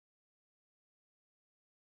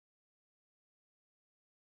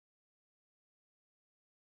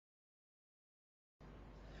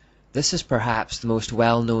This is perhaps the most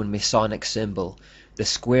well-known Masonic symbol, the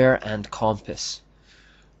square and compass.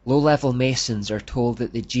 Low-level Masons are told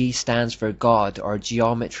that the G stands for God or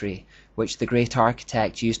geometry, which the great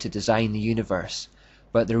architect used to design the universe,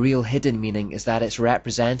 but the real hidden meaning is that it's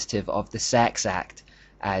representative of the sex act,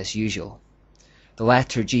 as usual. The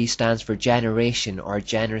letter G stands for generation or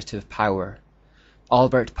generative power.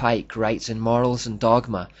 Albert Pike writes in Morals and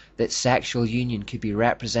Dogma that sexual union could be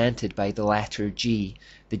represented by the letter G,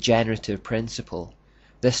 the generative principle.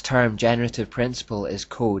 This term generative principle is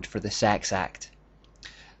code for the sex act.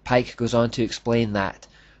 Pike goes on to explain that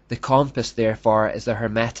the compass therefore is the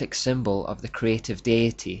hermetic symbol of the creative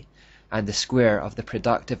deity, and the square of the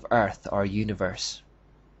productive earth or universe.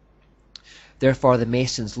 Therefore the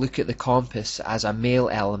Masons look at the compass as a male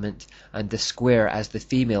element and the square as the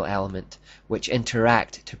female element, which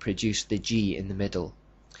interact to produce the G in the middle.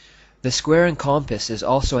 The square and compass is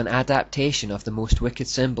also an adaptation of the most wicked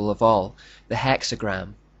symbol of all, the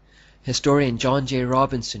hexagram. Historian John J.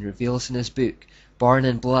 Robinson reveals in his book, Born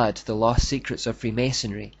in Blood, The Lost Secrets of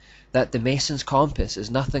Freemasonry, that the Mason's compass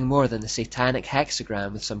is nothing more than the satanic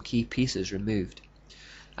hexagram with some key pieces removed.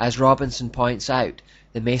 As Robinson points out,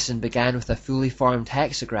 the Mason began with a fully formed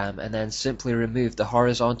hexagram and then simply removed the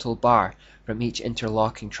horizontal bar from each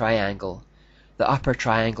interlocking triangle. The upper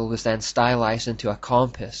triangle was then stylized into a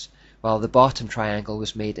compass, while the bottom triangle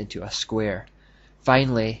was made into a square.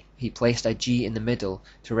 Finally, he placed a G in the middle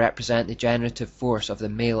to represent the generative force of the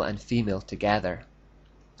male and female together.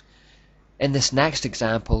 In this next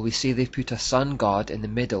example, we see they put a sun god in the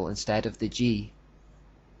middle instead of the G.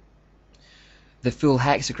 The full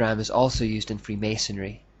hexagram is also used in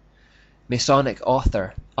Freemasonry. Masonic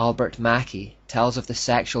author Albert Mackey tells of the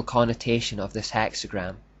sexual connotation of this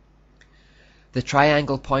hexagram. The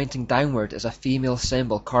triangle pointing downward is a female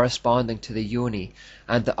symbol corresponding to the yoni,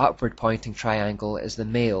 and the upward pointing triangle is the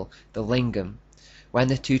male, the lingam. When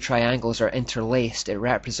the two triangles are interlaced, it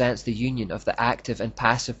represents the union of the active and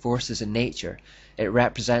passive forces in nature. It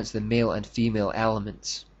represents the male and female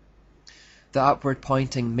elements. The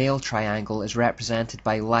upward-pointing male triangle is represented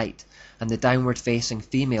by light, and the downward-facing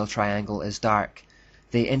female triangle is dark.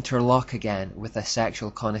 They interlock again with a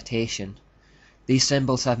sexual connotation. These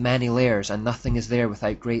symbols have many layers, and nothing is there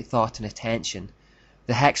without great thought and attention.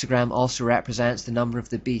 The hexagram also represents the number of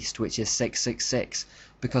the beast, which is 666,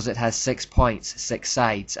 because it has 6 points, 6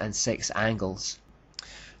 sides, and 6 angles.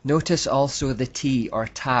 Notice also the T or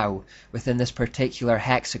Tau within this particular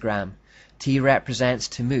hexagram. T represents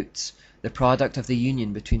Tammuz, the product of the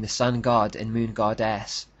union between the sun god and moon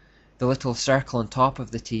goddess. The little circle on top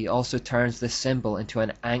of the T also turns this symbol into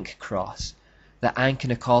an Ankh cross. The Ankh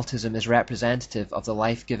in occultism is representative of the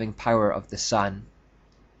life-giving power of the sun.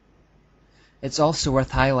 It's also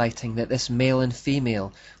worth highlighting that this male and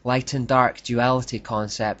female, light and dark duality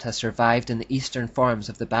concept has survived in the Eastern forms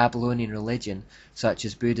of the Babylonian religion, such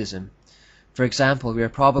as Buddhism. For example, we are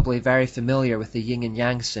probably very familiar with the yin and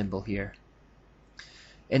yang symbol here.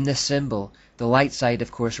 In this symbol, the light side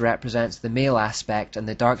of course represents the male aspect and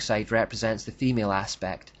the dark side represents the female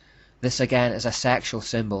aspect. This again is a sexual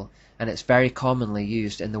symbol, and it's very commonly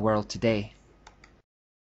used in the world today.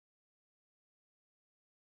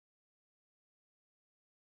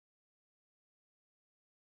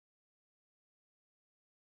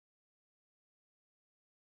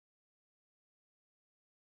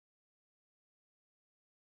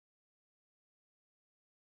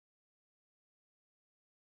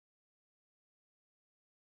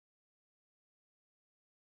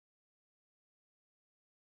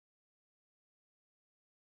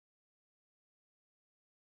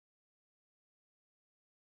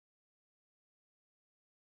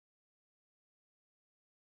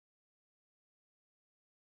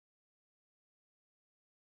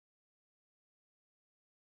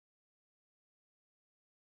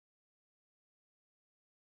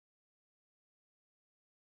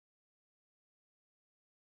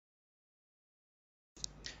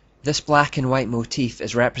 This black and white motif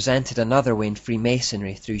is represented another way in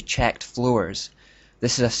Freemasonry through checked floors.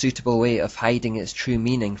 This is a suitable way of hiding its true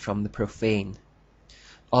meaning from the profane.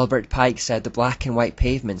 Albert Pike said the black and white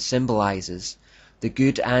pavement symbolizes the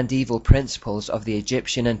good and evil principles of the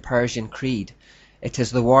Egyptian and Persian creed. It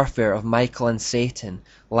is the warfare of Michael and Satan,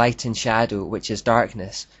 light and shadow, which is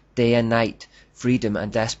darkness, day and night, freedom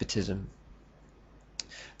and despotism.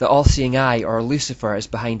 The all-seeing eye, or Lucifer, is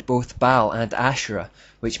behind both Baal and Asherah,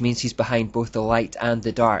 which means he's behind both the light and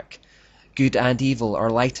the dark. Good and evil, or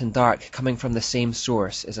light and dark, coming from the same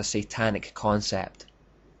source, is a satanic concept.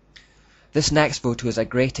 This next photo is a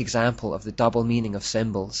great example of the double meaning of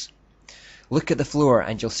symbols. Look at the floor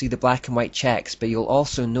and you'll see the black and white checks, but you'll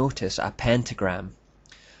also notice a pentagram.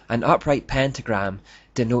 An upright pentagram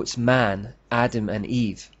denotes man, Adam and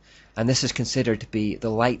Eve, and this is considered to be the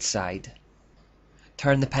light side.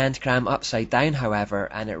 Turn the pentagram upside down, however,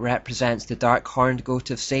 and it represents the dark horned goat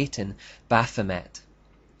of Satan, Baphomet.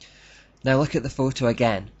 Now look at the photo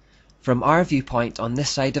again. From our viewpoint on this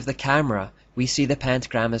side of the camera, we see the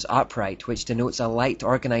pentagram as upright, which denotes a light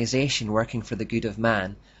organization working for the good of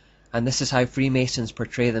man, and this is how Freemasons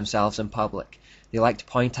portray themselves in public. They like to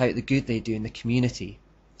point out the good they do in the community.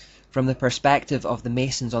 From the perspective of the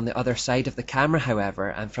Masons on the other side of the camera, however,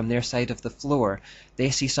 and from their side of the floor,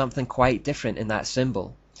 they see something quite different in that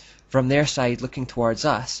symbol. From their side, looking towards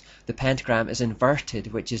us, the pentagram is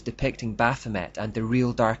inverted, which is depicting Baphomet and the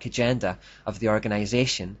real dark agenda of the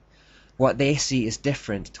organization. What they see is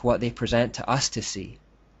different to what they present to us to see.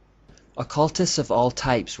 Occultists of all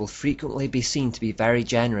types will frequently be seen to be very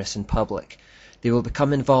generous in public. They will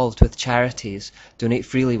become involved with charities, donate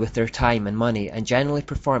freely with their time and money, and generally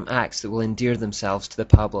perform acts that will endear themselves to the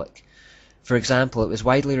public. For example, it was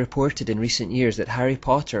widely reported in recent years that Harry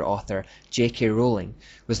Potter author J.K. Rowling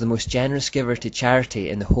was the most generous giver to charity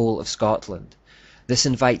in the whole of Scotland. This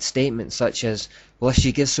invites statements such as, well, if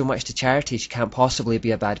she gives so much to charity, she can't possibly be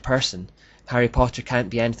a bad person. Harry Potter can't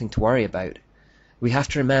be anything to worry about. We have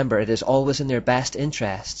to remember it is always in their best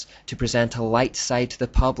interests to present a light side to the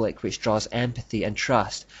public which draws empathy and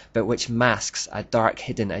trust, but which masks a dark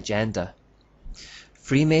hidden agenda.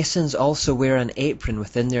 Freemasons also wear an apron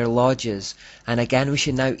within their lodges, and again we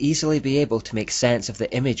should now easily be able to make sense of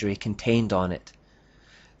the imagery contained on it.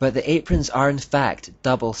 But the aprons are in fact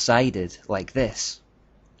double-sided, like this.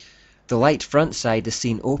 The light front side is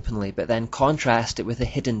seen openly, but then contrast it with a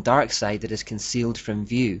hidden dark side that is concealed from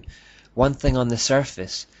view. One thing on the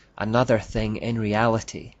surface, another thing in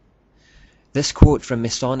reality. This quote from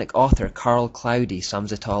Masonic author Carl Cloudy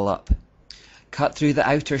sums it all up. Cut through the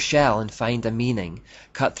outer shell and find a meaning.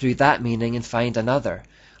 Cut through that meaning and find another.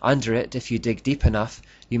 Under it, if you dig deep enough,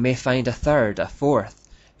 you may find a third, a fourth.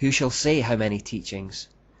 Who shall say how many teachings?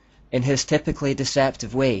 In his typically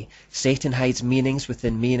deceptive way, Satan hides meanings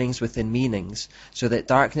within meanings within meanings, so that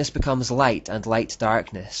darkness becomes light and light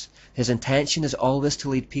darkness. His intention is always to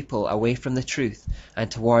lead people away from the truth and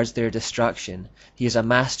towards their destruction. He is a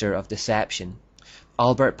master of deception.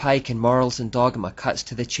 Albert Pike in Morals and Dogma cuts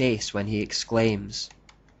to the chase when he exclaims,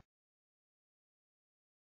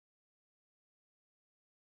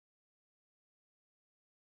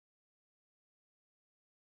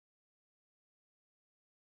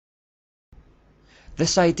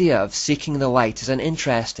 This idea of seeking the light is an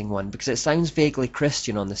interesting one because it sounds vaguely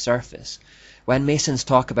Christian on the surface. When Masons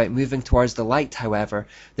talk about moving towards the light, however,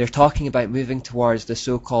 they're talking about moving towards the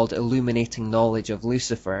so-called illuminating knowledge of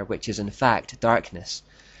Lucifer, which is in fact darkness.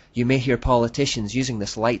 You may hear politicians using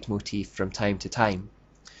this leitmotif from time to time.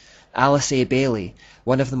 Alice A. Bailey,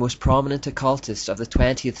 one of the most prominent occultists of the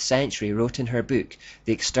 20th century, wrote in her book,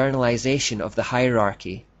 The Externalization of the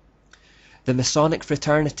Hierarchy, "The Masonic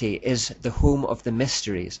fraternity is the home of the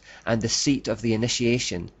mysteries and the seat of the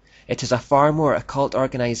initiation. It is a far more occult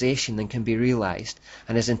organization than can be realized,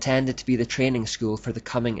 and is intended to be the training school for the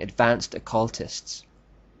coming advanced occultists."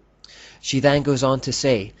 She then goes on to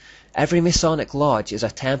say, "Every Masonic lodge is a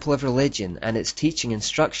temple of religion and its teaching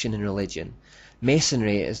instruction in religion.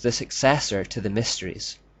 Masonry is the successor to the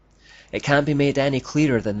mysteries." It can't be made any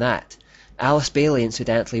clearer than that. Alice Bailey,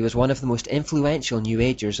 incidentally, was one of the most influential New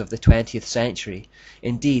Agers of the 20th century.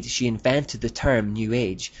 Indeed, she invented the term New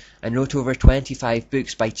Age, and wrote over 25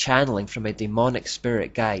 books by channeling from a demonic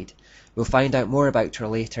spirit guide. We'll find out more about her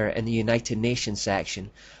later in the United Nations section,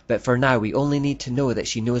 but for now we only need to know that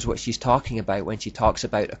she knows what she's talking about when she talks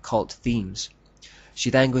about occult themes. She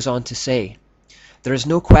then goes on to say, "There is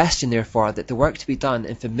no question, therefore, that the work to be done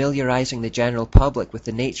in familiarizing the general public with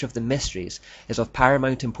the nature of the mysteries is of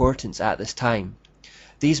paramount importance at this time.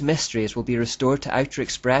 These mysteries will be restored to outer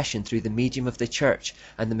expression through the medium of the Church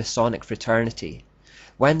and the Masonic fraternity.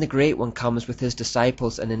 When the Great One comes with his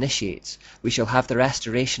disciples and initiates, we shall have the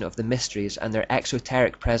restoration of the mysteries and their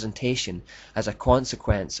exoteric presentation as a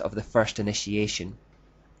consequence of the first initiation."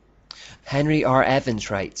 Henry R.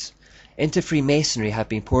 Evans writes, "Into Freemasonry have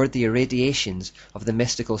been poured the irradiations of the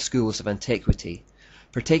mystical schools of antiquity.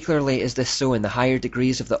 Particularly is this so in the higher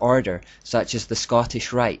degrees of the order, such as the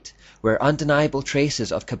Scottish Rite, where undeniable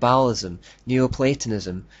traces of Kabbalism,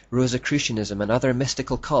 Neoplatonism, Rosicrucianism, and other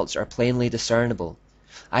mystical cults are plainly discernible.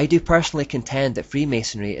 I do personally contend that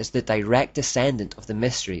Freemasonry is the direct descendant of the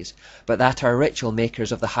mysteries, but that our ritual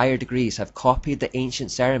makers of the higher degrees have copied the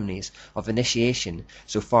ancient ceremonies of initiation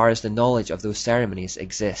so far as the knowledge of those ceremonies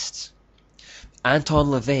exists." Anton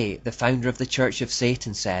LaVey, the founder of the Church of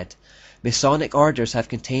Satan, said, Masonic orders have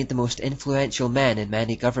contained the most influential men in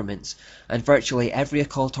many governments, and virtually every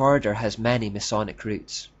occult order has many Masonic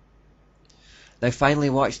roots. Now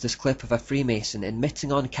finally watch this clip of a Freemason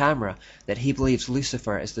admitting on camera that he believes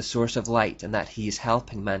Lucifer is the source of light and that he is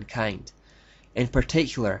helping mankind. In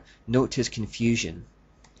particular, note his confusion.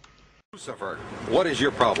 Lucifer, what is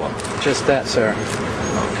your problem? Just that, sir.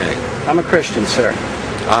 Okay. I'm a Christian, sir.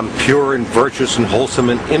 I'm pure and virtuous and wholesome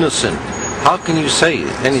and innocent. How can you say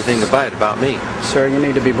anything bad about me? Sir, you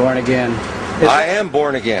need to be born again. I am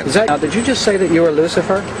born again. Now, did you just say that you were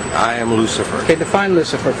Lucifer? I am Lucifer. Okay, define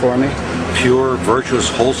Lucifer for me. Pure, virtuous,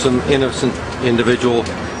 wholesome, innocent individual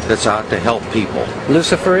that's out to help people.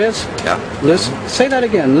 Lucifer is? Yeah. Say that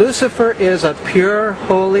again. Lucifer is a pure,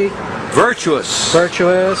 holy... Virtuous.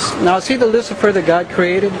 Virtuous. Now, is he the Lucifer that God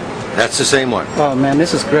created? That's the same one. Oh, man,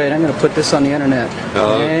 this is great. I'm going to put this on the internet.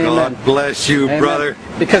 Oh, Amen. God bless you, Amen. brother.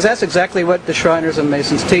 Because that's exactly what the Shriners and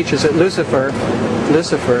Masons teach, is that Lucifer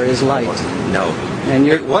is light. No. And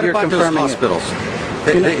you're, Hey, what you're about those confirming hospitals?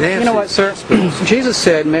 it. They You know what, sir? Jesus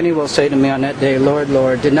said, many will say to me on that day, Lord,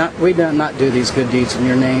 Lord, did we not do these good deeds in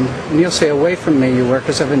your name? And you'll say, away from me, you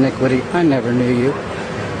workers of iniquity. I never knew you.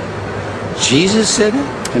 Jesus said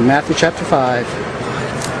it? In Matthew chapter 5.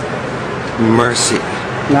 Mercy.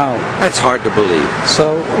 No. That's hard to believe.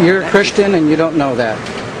 So you're a Christian and you don't know that.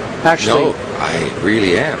 Actually, No, I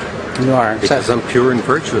really am. you are. Because I'm pure and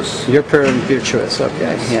virtuous. You're pure and virtuous,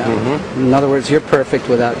 okay. Yeah. Mm-hmm. In other words, you're perfect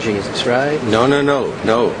without Jesus, right?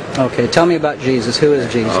 No. Okay, tell me about Jesus. Who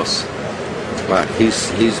is Jesus? Well,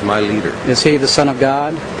 he's my leader. Is he the Son of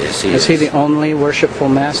God? Yes, he Is he the only worshipful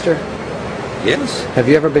master? Yes. Have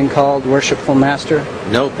you ever been called worshipful master?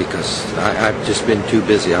 No, because I've just been too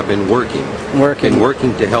busy. I've been working. Working. Been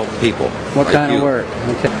working to help people. What like kind you. of work?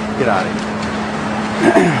 Okay. Get out of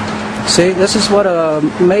here. See, this is what a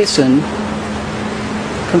Mason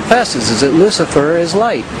confesses, is that Lucifer is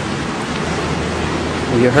light.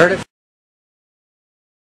 You heard it